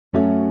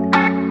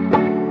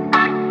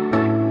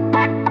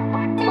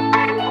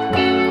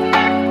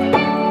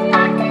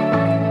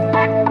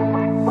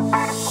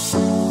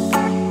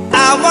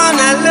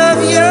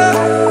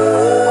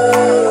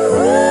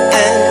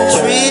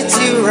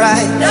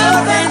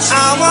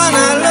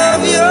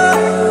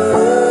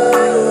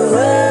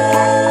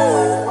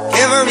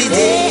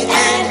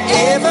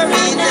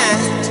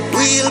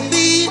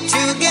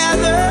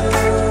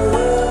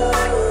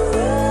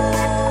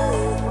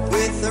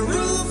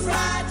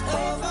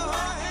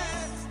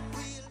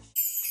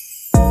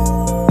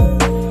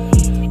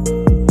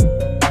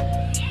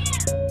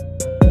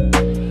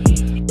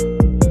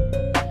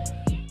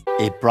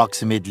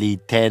Approximately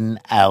 10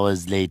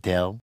 hours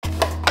later.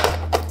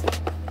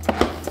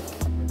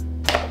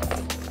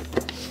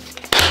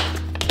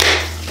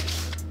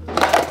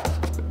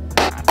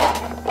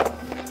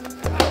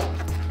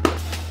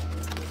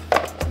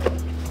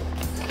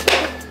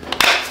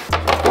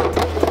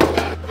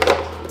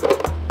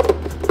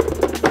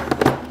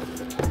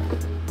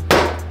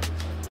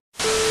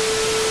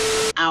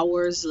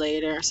 Hours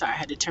later, sorry, I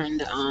had to turn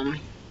the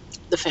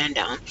fan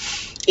down.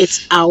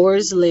 It's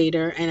hours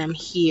later and I'm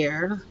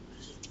here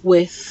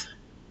with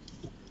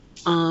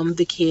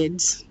the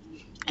kids,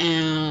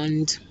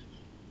 and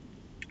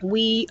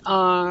we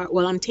are,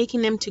 well, I'm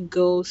taking them to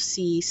go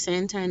see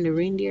Santa and the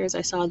Reindeers.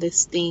 I saw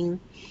this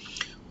thing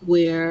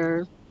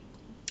where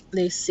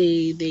they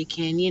say they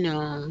can, you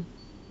know,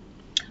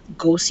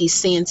 go see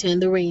Santa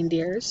and the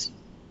Reindeers.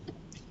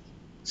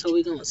 So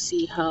we're gonna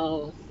see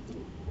how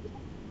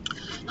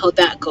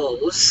that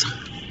goes.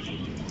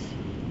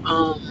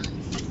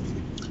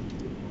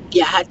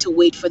 Yeah, I had to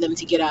wait for them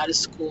to get out of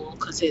school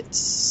because it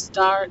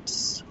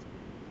started,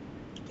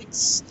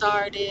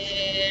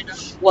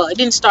 well, it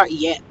didn't start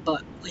yet,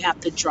 but we have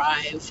to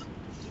drive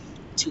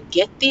to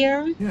get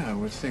there. Yeah, I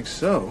would think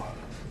so.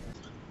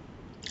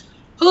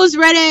 Who's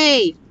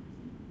ready?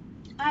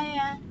 I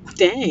am.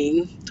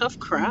 Dang, tough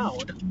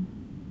crowd.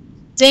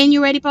 Zane,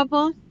 you ready,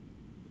 Papa?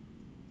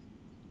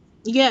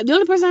 Yeah, the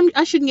only person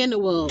I shouldn't get in the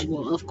world.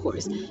 Well, of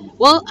course.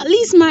 Well, at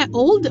least my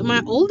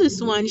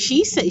oldest one,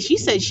 she said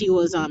she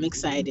was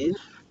excited.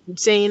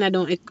 Saying I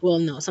don't, well,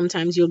 no,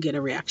 sometimes you'll get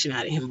a reaction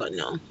out of him, but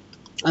no.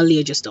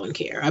 Aaliyah just don't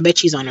care. I bet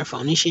she's on her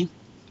phone, is she?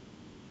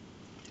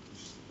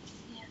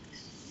 Yes.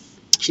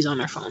 She's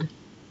on her phone.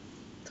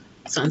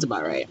 Sounds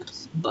about right.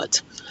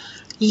 But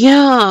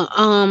yeah,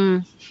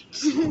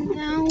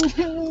 No.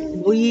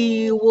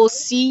 we will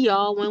see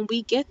y'all when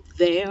we get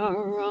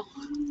there.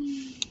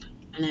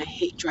 And I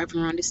hate driving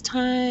around this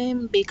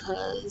time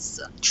because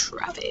of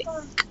traffic.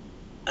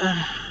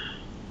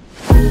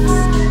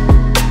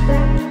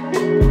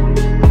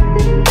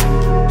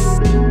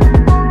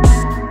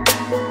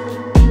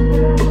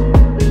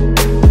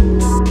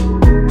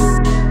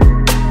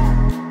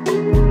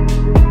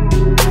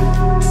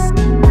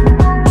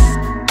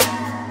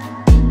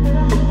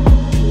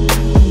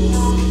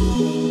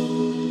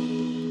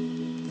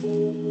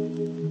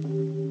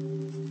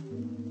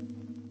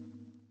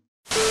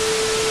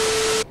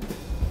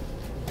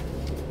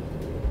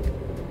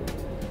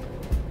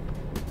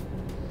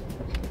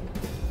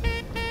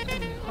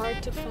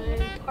 Hard to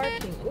find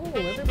parking. Oh,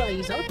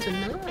 everybody's out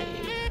tonight.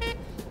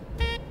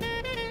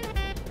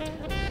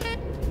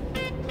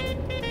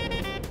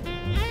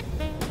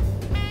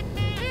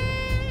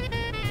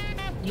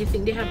 Do you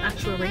think they have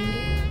actual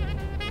reindeer?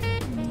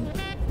 No?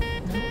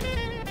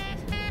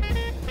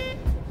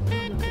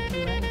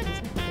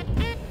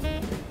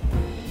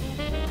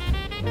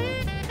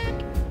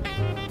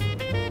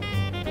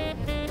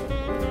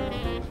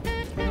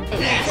 Oh, look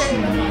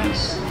at the light,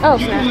 isn't it? Oh,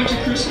 snap.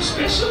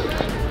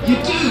 You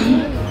do?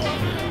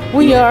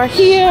 We are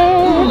here.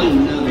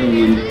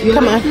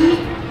 Come on.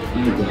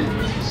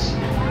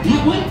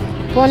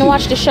 Want to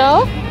watch the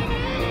show?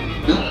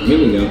 Oh, here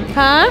we go.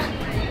 Huh?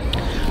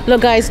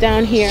 Look, guys,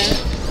 down here.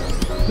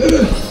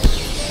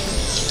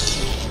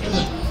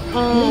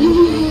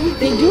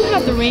 They do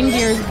have the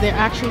reindeers. They're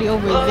actually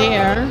over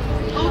there.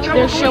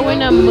 They're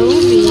showing a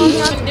movie.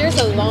 There's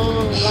a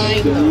long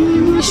line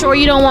though. You sure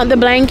you don't want the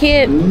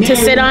blanket to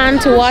sit on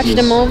to watch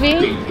the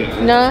movie?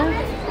 No?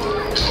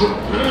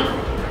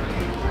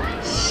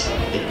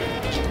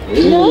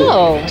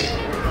 No.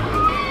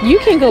 You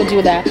can go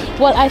do that.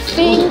 Well, I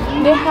think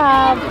they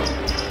have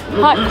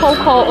hot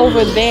cocoa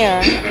over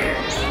there.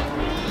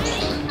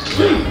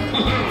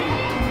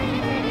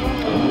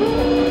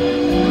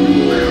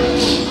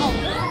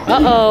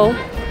 Uh-oh.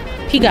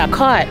 He got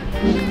caught.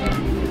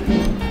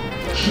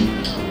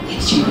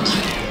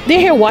 They're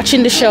here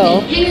watching the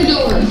show.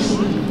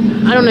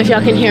 I don't know if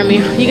y'all can hear me.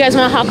 You guys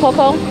want hot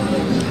cocoa?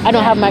 I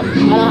don't have my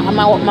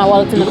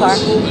wallet in the car.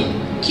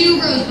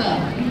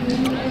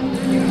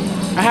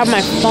 I have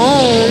my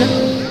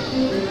phone.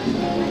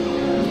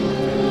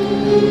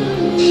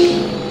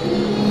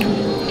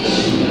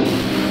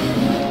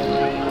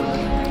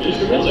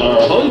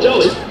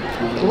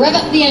 Rev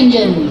up the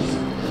engines.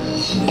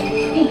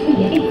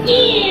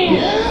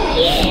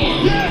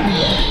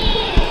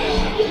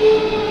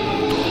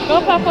 Go,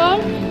 Papa.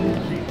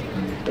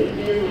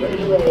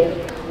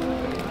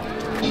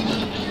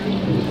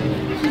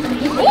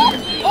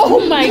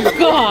 Oh my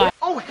God!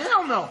 Oh,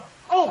 hell no!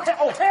 Oh,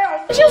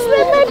 hell! Just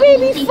let my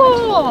baby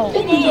fall!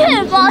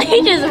 Yeah, well,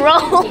 he just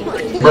rolled.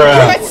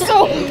 That's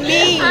so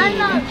mean! I'm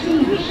not.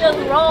 He just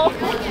rolled.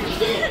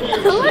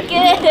 Look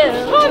at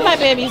him. Hold my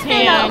baby's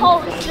hand.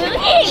 He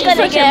ain't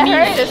gonna get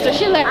hurt. Sister.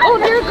 She's like, oh,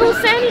 there goes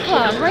Santa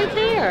Claus right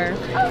there.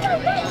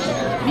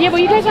 Yeah,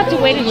 but you guys have to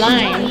wait in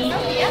line.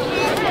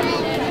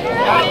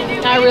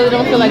 I really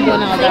don't feel like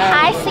doing all that.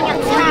 Hi, Santa.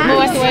 No,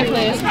 that's the way,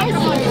 please.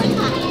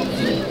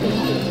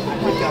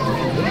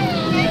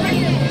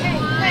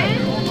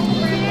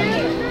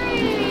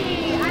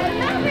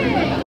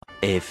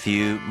 A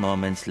few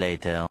moments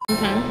later.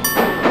 Okay.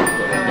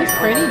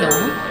 pretty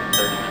though.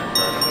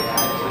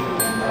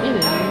 It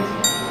is.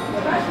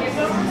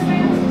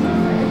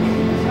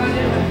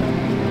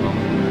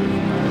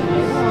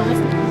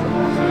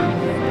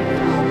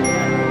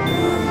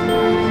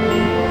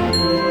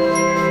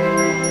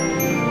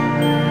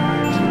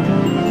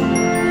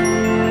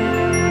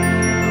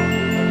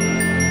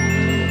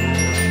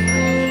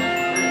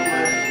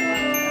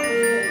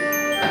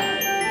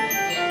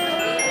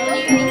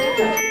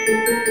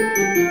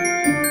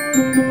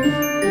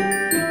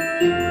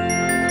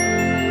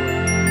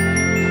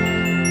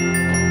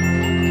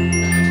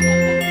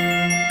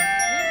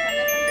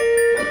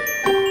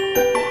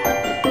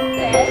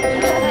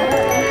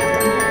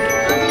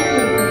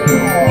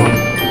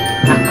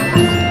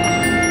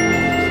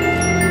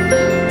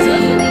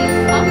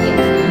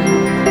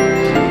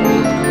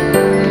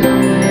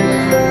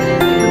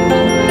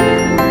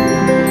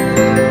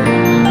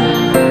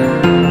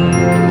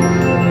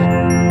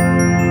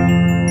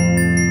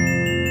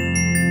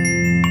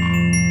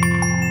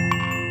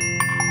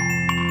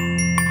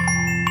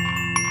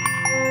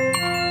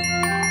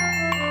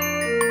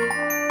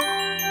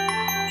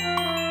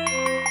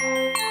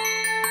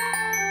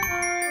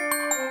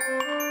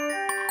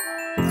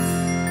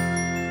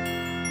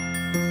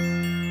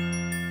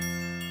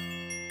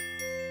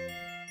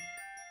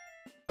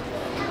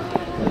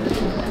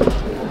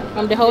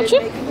 The whole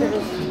trip?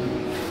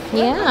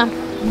 Yeah.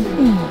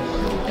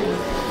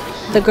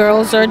 The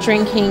girls are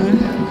drinking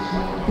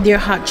their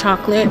hot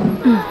chocolate.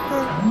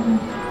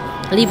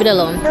 Leave it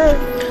alone.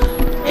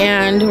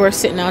 And we're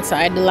sitting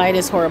outside. The light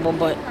is horrible,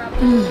 but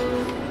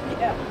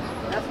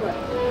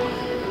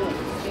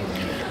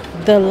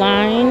the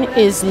line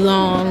is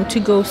long to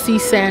go see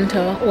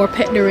Santa or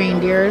pet the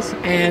reindeers.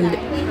 And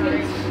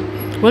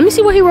let me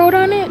see what he wrote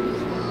on it.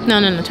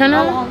 No. Turn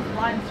on.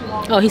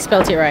 Oh, he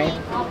spelled it right.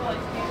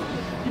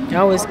 I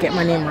always get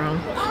my name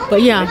wrong,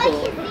 but yeah.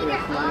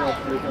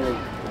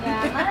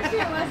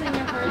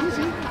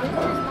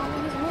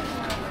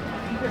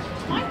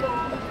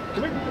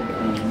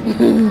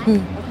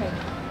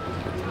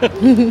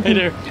 Hey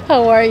there.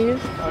 How are you?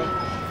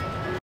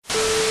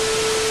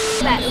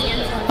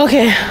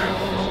 Okay.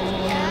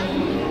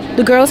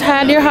 The girls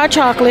had their hot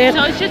chocolate.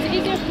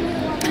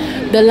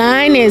 The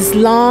line is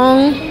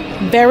long,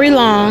 very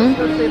long,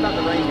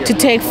 to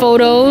take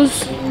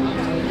photos,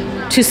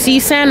 to see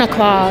Santa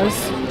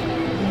Claus,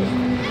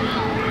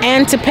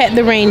 and to pet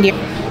the reindeer.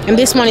 And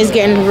this one is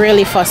getting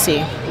really fussy.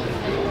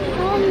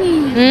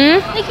 Mommy,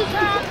 they can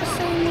turn on the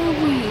same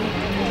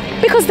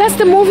movie. Because that's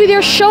the movie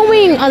they're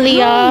showing,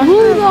 Aaliyah.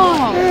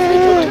 Rudolph.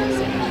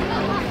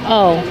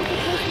 Oh.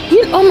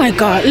 Oh my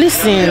God,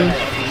 listen.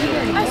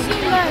 I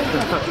see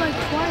like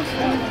twice.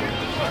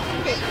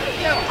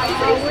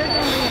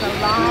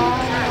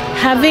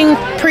 Having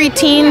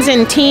preteens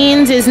and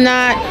teens is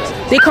not,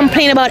 they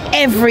complain about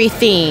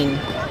everything.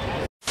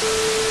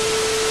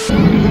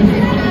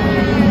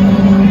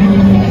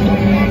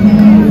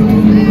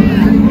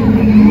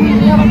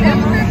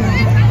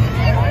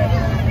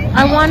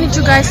 I wanted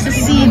you guys to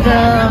see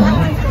the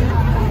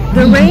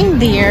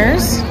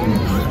reindeers.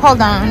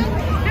 Hold on.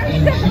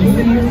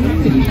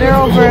 They're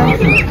over. Are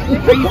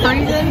you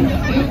finding?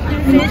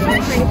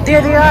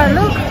 There they are,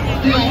 look.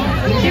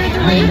 They're the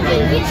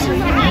reindeers.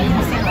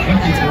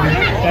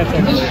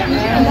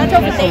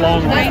 That's a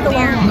long one. Right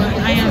there, but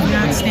I am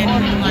not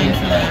standing in line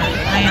for that.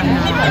 I am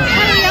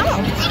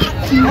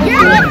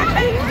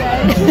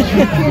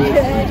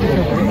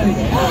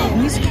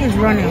not. These kids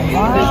running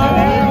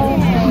wild.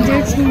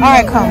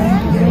 Alright, come.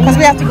 Because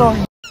we have to go.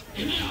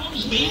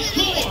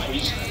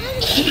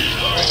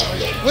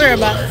 We're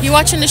about. You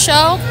watching the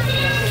show?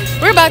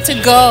 We're about to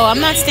go. I'm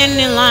not standing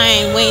in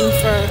line waiting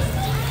for.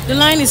 The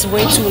line is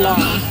way too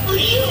long.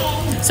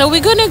 So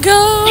we're gonna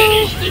go.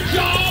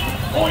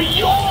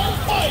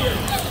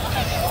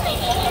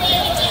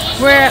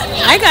 Where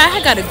I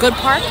got a good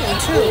parking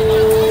too.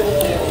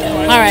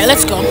 Alright,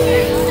 let's go.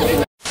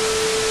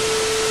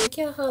 I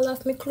can't haul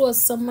off my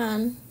clothes, some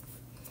man.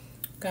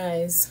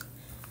 Guys,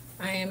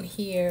 I am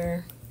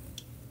here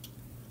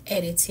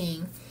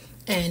editing,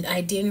 and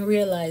I didn't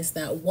realize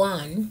that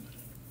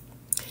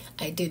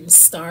I didn't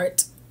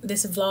start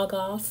this vlog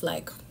off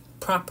like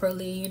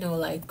properly, you know,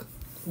 like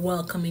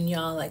welcoming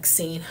y'all, like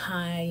saying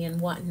hi and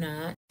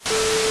whatnot.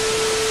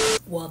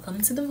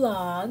 Welcome to the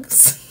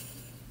vlogs.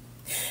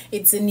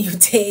 It's a new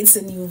day, it's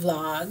a new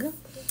vlog.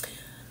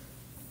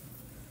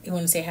 You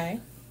want to say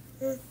hi?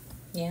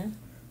 Yeah?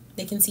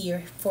 They can see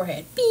your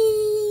forehead.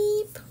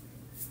 Beep.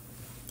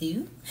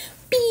 Do.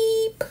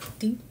 Beep.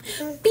 Do.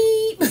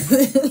 Beep.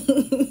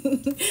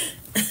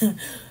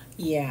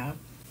 Yeah.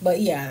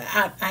 But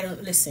yeah, I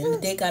don't listen.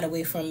 They got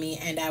away from me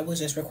and I was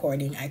just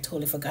recording. I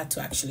totally forgot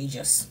to actually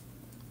just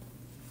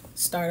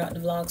start out the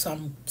vlog. So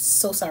I'm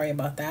so sorry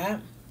about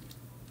that.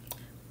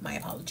 My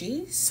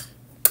apologies.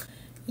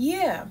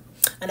 Yeah.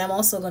 And I'm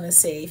also going to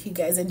say, if you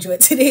guys enjoyed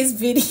today's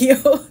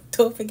video,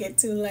 don't forget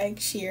to like,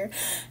 share,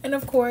 and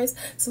of course,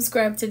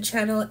 subscribe to the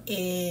channel.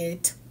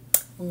 It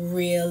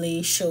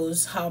really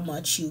shows how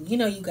much you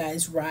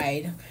guys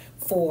ride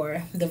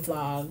for the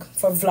vlog,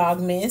 for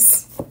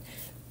Vlogmas.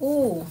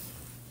 Ooh,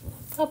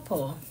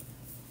 Couple.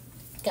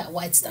 Got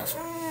white stuff.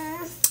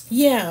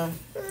 Yeah.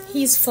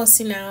 He's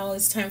fussy now.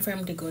 It's time for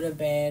him to go to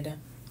bed.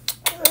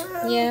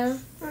 Yeah.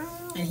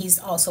 And he's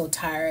also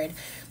tired.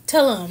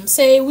 Tell him.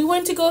 Say, we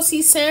went to go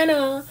see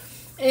Santa.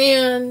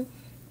 And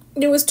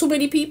there was too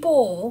many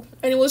people.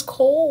 And it was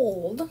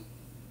cold.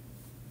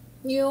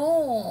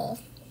 Yeah.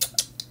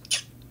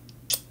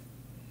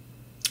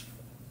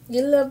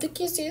 You love the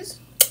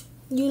kisses.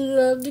 You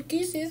love the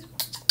kisses.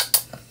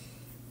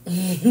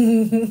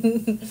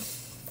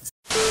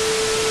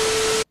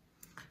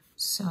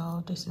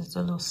 So this is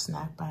the little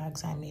snack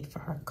bags I made for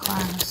her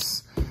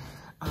class.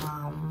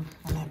 And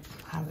I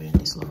have it in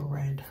this little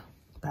red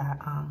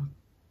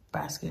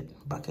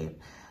bucket.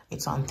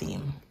 It's on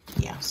theme.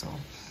 Yeah, so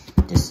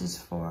this is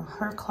for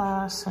her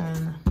class,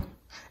 and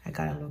I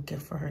got a little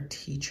gift for her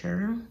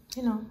teacher.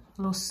 You know,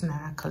 a little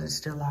snack because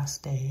it's their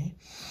last day.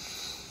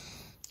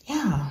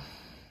 Yeah,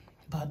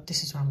 but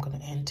this is where I'm going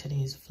to end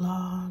today's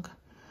vlog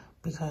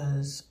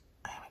because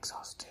I am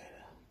exhausted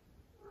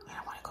and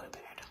I want to go to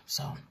bed.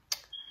 So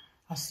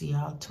I'll see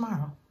y'all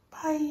tomorrow.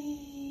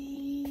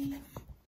 Bye.